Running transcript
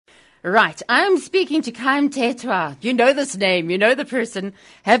Right. I'm speaking to Khaya Mthethwa. You know this name. You know the person.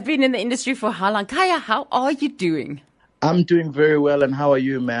 Have been in the industry for how long? Khaya, how are you doing? I'm doing very well, and how are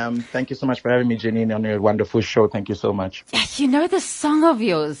you, ma'am? Thank you so much for having me, Janine, on your wonderful show. Thank you so much. Yeah, you know the song of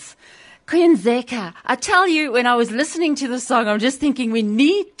yours, Kuyenzeka. I tell you, when I was listening to the song, I'm just thinking we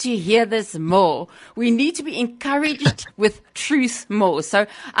need to hear this more. We need to be encouraged with truth more. So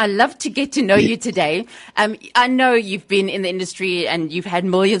I love to get to know Yeah. you today. I know you've been in the industry and you've had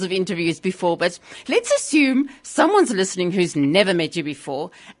millions of interviews before, but let's assume someone's listening who's never met you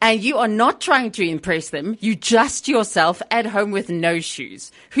before and you are not trying to impress them. You just yourself at home with no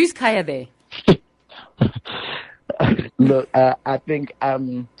shoes. Who's Khaya there? Look, I think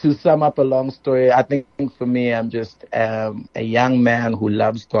to sum up a long story, I think for me, I'm just a young man who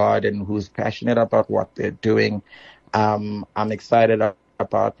loves God and who's passionate about what they're doing. I'm excited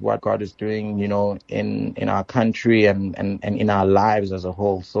about what God is doing, in our country and in our lives as a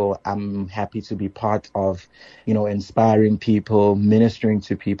whole. So I'm happy to be part of, inspiring people, ministering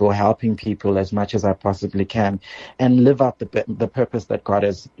to people, helping people as much as I possibly can, and live out the purpose that God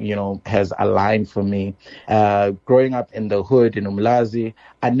has aligned for me. Growing up in the hood in Umlazi,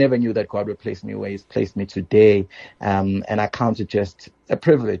 I never knew that God would place me where He's placed me today. And I count it just a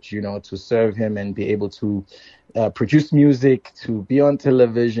privilege, to serve Him and be able to produce music, to be on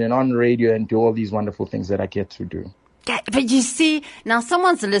television, on radio, and do all these wonderful things that I get to do. Yeah, but you see, now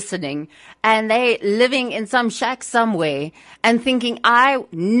someone's listening and they're living in some shack somewhere and thinking, I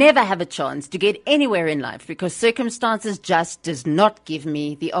never have a chance to get anywhere in life because circumstances just does not give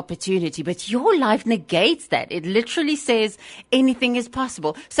me the opportunity. But your life negates that. It literally says anything is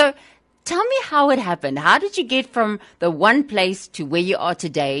possible. So tell me how it happened. How did you get from the one place to where you are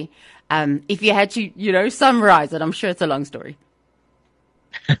today? If you had to, summarize it, I'm sure it's a long story.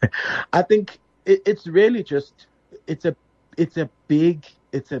 I think it's really just it's a big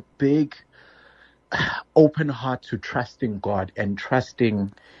open heart to trusting God and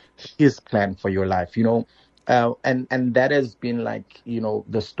trusting His plan for your life. And that has been like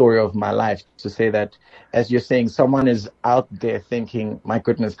the story of my life, to say that, as you're saying, someone is out there thinking, my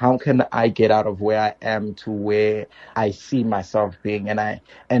goodness, how can I get out of where I am to where I see myself being?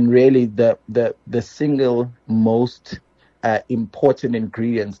 And really the single most important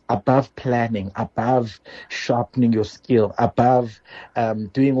ingredients, above planning, above sharpening your skill, above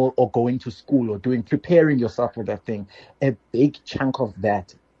doing or going to school or preparing yourself for that thing, a big chunk of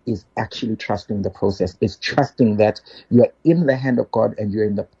that is actually trusting the process. It's trusting that you're in the hand of God and you're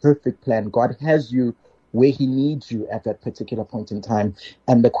in the perfect plan. God has you where He needs you at that particular point in time.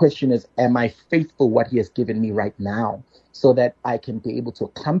 And the question is, am I faithful what He has given me right now so that I can be able to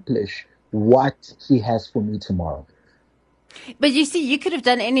accomplish what He has for me tomorrow? But you see, you could have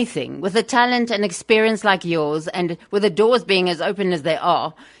done anything with a talent and experience like yours, and with the doors being as open as they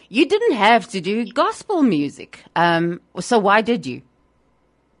are. You didn't have to do gospel music. So why did you?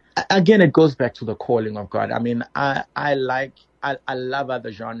 Again, it goes back to the calling of God. I mean, I love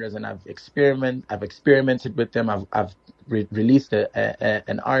other genres, and I've experimented with them. I've released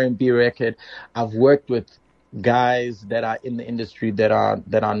an R&B record. I've worked with guys that are in the industry that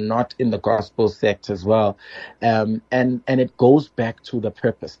are not in the gospel sector as well. And it goes back to the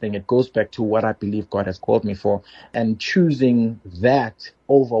purpose thing. It goes back to what I believe God has called me for, and choosing that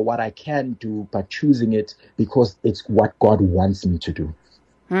over what I can do, but choosing it because it's what God wants me to do.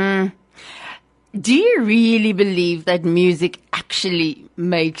 Do you really believe that music actually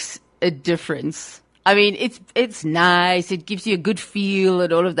makes a difference? I mean, it's nice. It gives you a good feel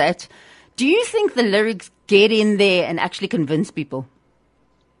and all of that. Do you think the lyrics get in there and actually convince people?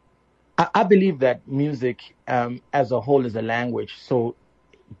 I believe that music as a whole is a language. So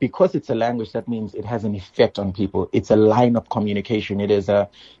because it's a language, that means it has an effect on people. It's a line of communication. It is a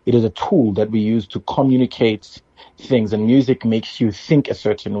tool that we use to communicate things. And music makes you think a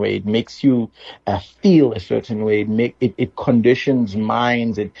certain way. It makes you feel a certain way. It conditions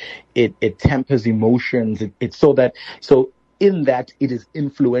minds. It tempers emotions. So in that it is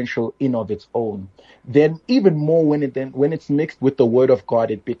influential in of its own. Then even more when it's mixed with the word of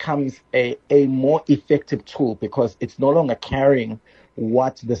God, it becomes a more effective tool, because it's no longer carrying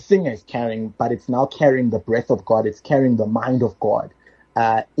what the singer is carrying, but it's now carrying the breath of God. It's carrying the mind of God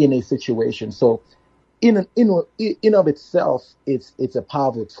in a situation. So in of itself, it's a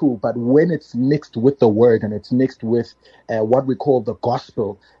powerful tool. But when it's mixed with the word and it's mixed with what we call the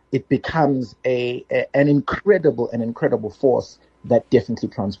gospel, it becomes an incredible force that definitely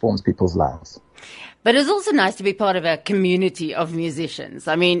transforms people's lives. But it's also nice to be part of a community of musicians.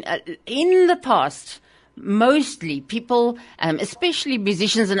 I mean, in the past, mostly people, especially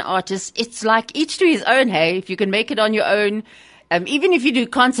musicians and artists, it's like each to his own. Hey, if you can make it on your own, Even if you do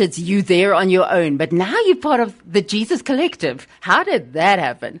concerts, you're there on your own. But now you're part of the Jesus Collective. How did that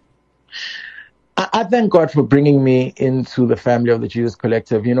happen? I thank God for bringing me into the family of the Jesus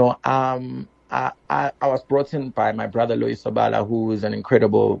Collective. I was brought in by my brother Louis Sobala, who is an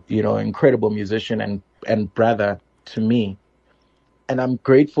incredible musician and brother to me. And I'm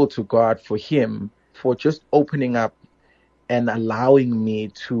grateful to God for him for just opening up and allowing me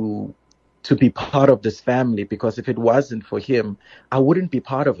to be part of this family, because if it wasn't for him, I wouldn't be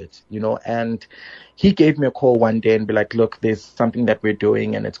part of it, and he gave me a call one day and be like, look, there's something that we're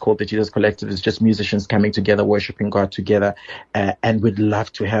doing and it's called the Jesus Collective. It's just musicians coming together, worshiping God together, and we'd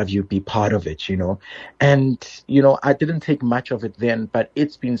love to have you be part of it, and I didn't take much of it then, but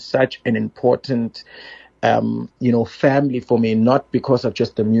it's been such an important family for me, not because of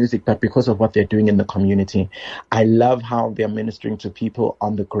just the music, but because of what they're doing in the community. I love how they're ministering to people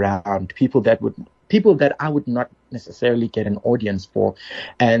on the ground, people that I would not necessarily get an audience for.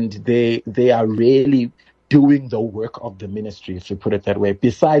 And they are really doing the work of the ministry, if you put it that way.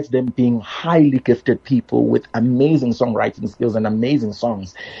 Besides them being highly gifted people with amazing songwriting skills and amazing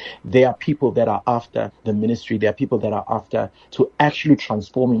songs, there are people that are after the ministry. There are people that are after to actually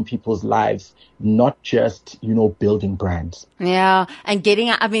transforming people's lives, not just, building brands. Yeah, and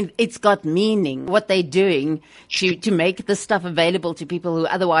it's got meaning, what they're doing to make this stuff available to people who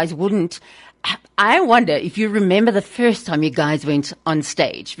otherwise wouldn't. I wonder if you remember the first time you guys went on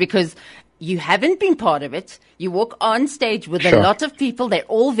stage, because you haven't been part of it. You walk on stage with a lot of people. They're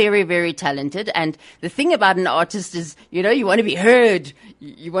all very, very talented. And the thing about an artist is, you want to be heard.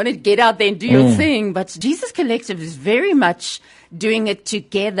 You want to get out there and do your thing. But Jesus Collective is very much doing it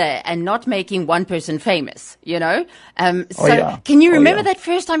together and not making one person famous, Can you remember that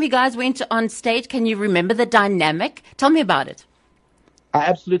first time you guys went on stage? Can you remember the dynamic? Tell me about it. I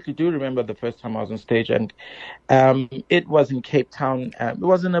absolutely do remember the first time I was on stage, and it was in Cape Town. It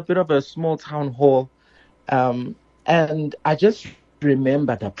was in a bit of a small town hall, and I just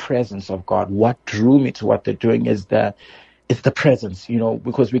remember the presence of God. What drew me to what they're doing is the presence,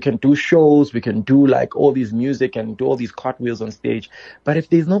 because we can do shows, we can do like all these music and do all these cartwheels on stage, but if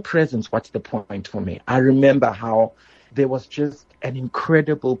there's no presence, what's the point for me? I remember how there was just an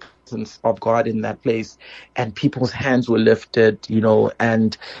incredible presence of God in that place, and people's hands were lifted,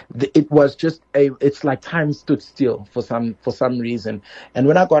 and it was just it's like time stood still for some reason. And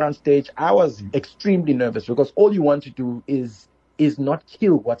when I got on stage, I was extremely nervous, because all you want to do is not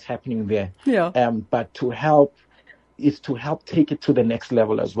kill what's happening there, but to help take it to the next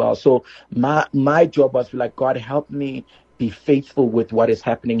level as well. So my job was like, God, help me be faithful with what is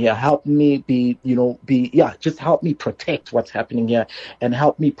happening here. Help me just help me protect what's happening here, and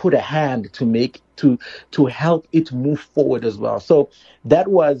help me put a hand to help it move forward as well. So I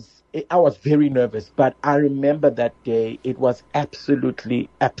was very nervous, but I remember that day, it was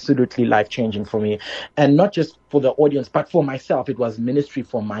absolutely, absolutely life-changing for me. And not just for the audience, but for myself. It was ministry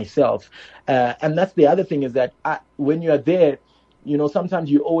for myself. And that's the other thing, is that when you're there,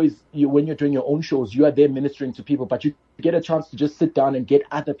 sometimes when you're doing your own shows, you are there ministering to people, but you get a chance to just sit down and get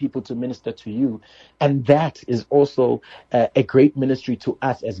other people to minister to you. And that is also a great ministry to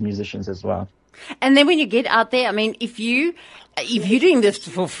us as musicians as well. And then when you get out there, if you're doing this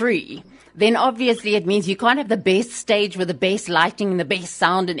for free, then obviously it means you can't have the best stage with the best lighting and the best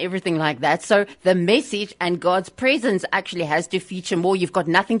sound and everything like that. So the message and God's presence actually has to feature more. You've got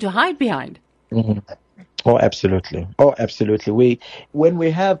nothing to hide behind. Mm-hmm. Oh, absolutely. Oh, absolutely. When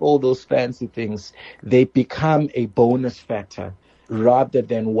we have all those fancy things, they become a bonus factor rather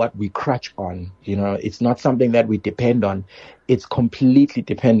than what we crutch on. It's not something that we depend on. It's completely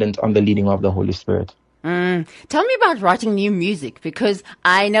dependent on the leading of the Holy Spirit. Tell me about writing new music, because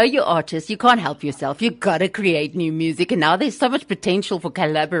I know you're artists. You can't help yourself. You got to create new music. And now there's so much potential for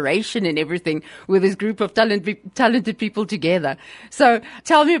collaboration and everything with this group of talented people together. So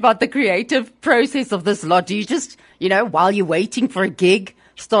tell me about the creative process of this lot. Do you just, while you're waiting for a gig,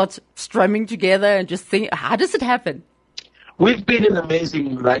 start strumming together and just think, how does it happen? We've been in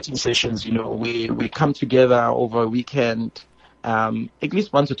amazing writing sessions. We come together over a weekend, at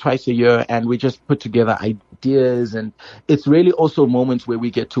least once or twice a year, and we just put together ideas, and it's really also moments where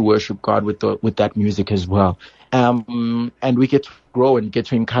we get to worship God with that music as well. And we get to grow and get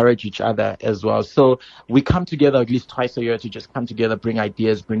to encourage each other as well. So we come together at least twice a year to just come together, bring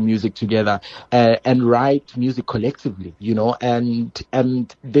ideas, bring music together, and write music collectively,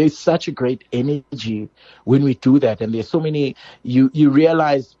 and there's such a great energy when we do that. And there's so many, you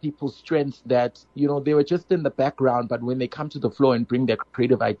realize people's strengths that, they were just in the background, but when they come to the floor and bring their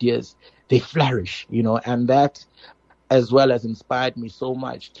creative ideas, they flourish, and that as well has inspired me so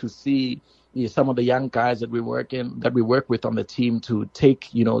much to see some of the young guys that we work with on the team to take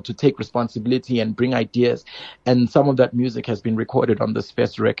responsibility and bring ideas. And some of that music has been recorded on this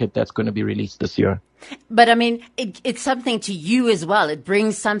first record that's going to be released this year. But I mean, it's something to you as well. It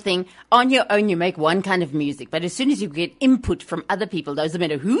brings something on your own. You make one kind of music, but as soon as you get input from other people, doesn't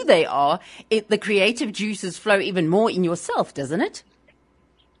matter who they are, the creative juices flow even more in yourself, doesn't it?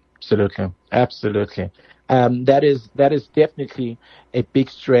 Absolutely. That is definitely a big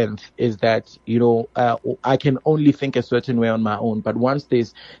strength, is that, I can only think a certain way on my own, but once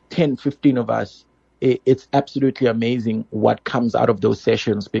there's 10, 15 of us, it's absolutely amazing what comes out of those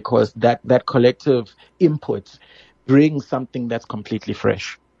sessions, because that collective input brings something that's completely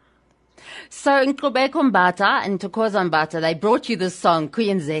fresh. So in Nkqubeko Mbatha and Thokoza Mbatha, they brought you this song,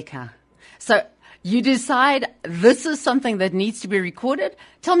 Kuyenzeka. So you decide this is something that needs to be recorded.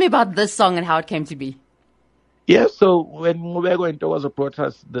 Tell me about this song and how it came to be. Yeah, so when Nkqubeko and Thokoza brought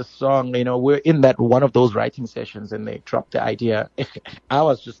us this song, we're in that one of those writing sessions and they dropped the idea. I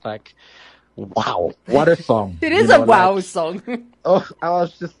was just like, wow, what a song. It is a wow song. I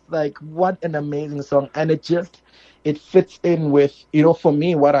was just like, what an amazing song. And it fits in with, for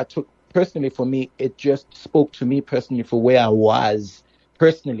me, what I took personally for me, it just spoke to me personally for where I was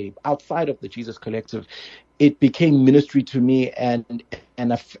personally outside of the Jesus Collective. It became ministry to me and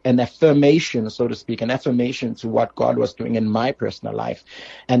an affirmation, so to speak, an affirmation to what God was doing in my personal life,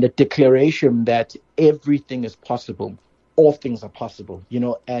 and a declaration that everything is possible. All things are possible,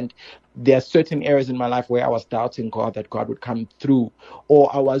 and there are certain areas in my life where I was doubting God, that God would come through,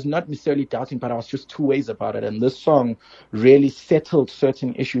 or I was not necessarily doubting, but I was just two ways about it. And this song really settled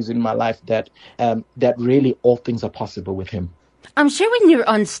certain issues in my life that really all things are possible with Him. I'm sure when you're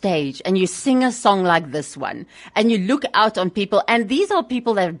on stage and you sing a song like this one and you look out on people, and these are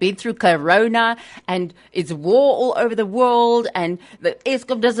people that have been through Corona and it's war all over the world and the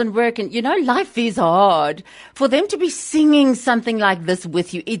Eskom doesn't work and, life is hard. For them to be singing something like this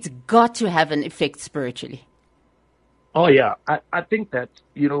with you, it's got to have an effect spiritually. Oh, yeah. I think that,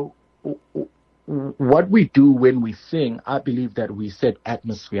 what we do when we sing, I believe that we set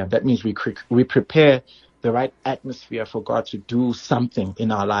atmosphere. That means we prepare the right atmosphere for God to do something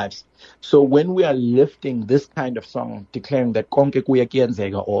in our lives. So when we are lifting this kind of song, declaring that konke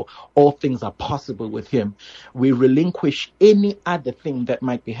kuyenzeka, or all things are possible with Him, we relinquish any other thing that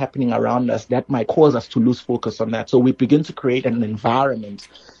might be happening around us that might cause us to lose focus on that. So we begin to create an environment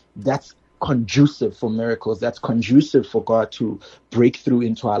that's conducive for miracles, that's conducive for God to break through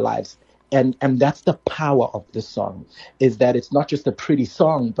into our lives. And that's the power of this song, is that it's not just a pretty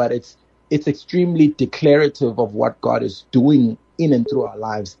song, but it's extremely declarative of what God is doing in and through our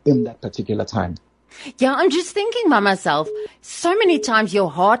lives in that particular time. Yeah, I'm just thinking by myself, so many times your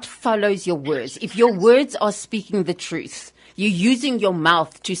heart follows your words. If your words are speaking the truth, you're using your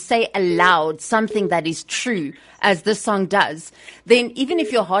mouth to say aloud something that is true, as this song does, then even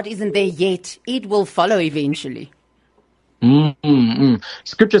if your heart isn't there yet, it will follow eventually.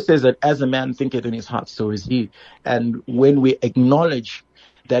 Scripture says that as a man thinketh in his heart, so is he. And when we acknowledge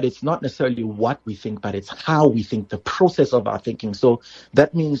that it's not necessarily what we think, but it's how we think, the process of our thinking. So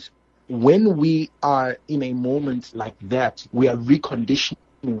that means when we are in a moment like that, we are reconditioning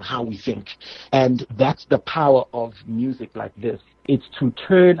how we think. And that's the power of music like this. It's to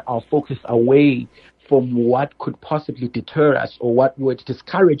turn our focus away from what could possibly deter us or what would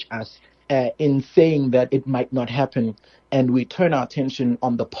discourage us in saying that it might not happen. And we turn our attention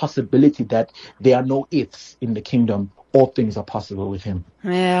on the possibility that there are no ifs in the kingdom. All things are possible with Him.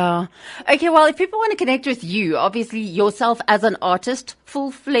 Yeah. Okay, well, if people want to connect with you, obviously yourself as an artist,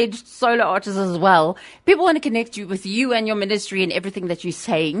 full-fledged solo artist as well, people want to connect with you and your ministry and everything that you're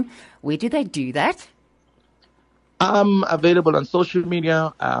saying, where do they do that? I'm available on social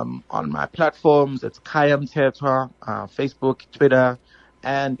media, on my platforms. It's Khaya Mthethwa, Facebook, Twitter,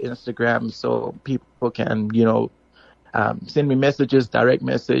 and Instagram. So people can, send me messages, direct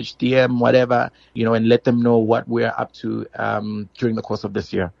message, DM, whatever, and let them know what we're up to during the course of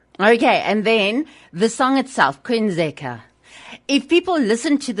this year. Okay, and then the song itself, Kuyenzeka. If people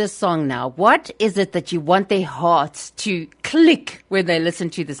listen to this song now, what is it that you want their hearts to click when they listen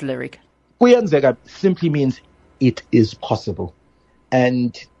to this lyric? Kuyenzeka simply means it is possible.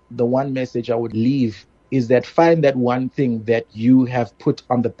 And the one message I would leave is that find that one thing that you have put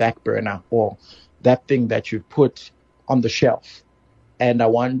on the back burner, or that thing that you put on the shelf, and I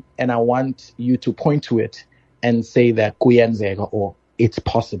want you to point to it and say that Kuyenzeka, or it's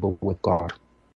possible with God.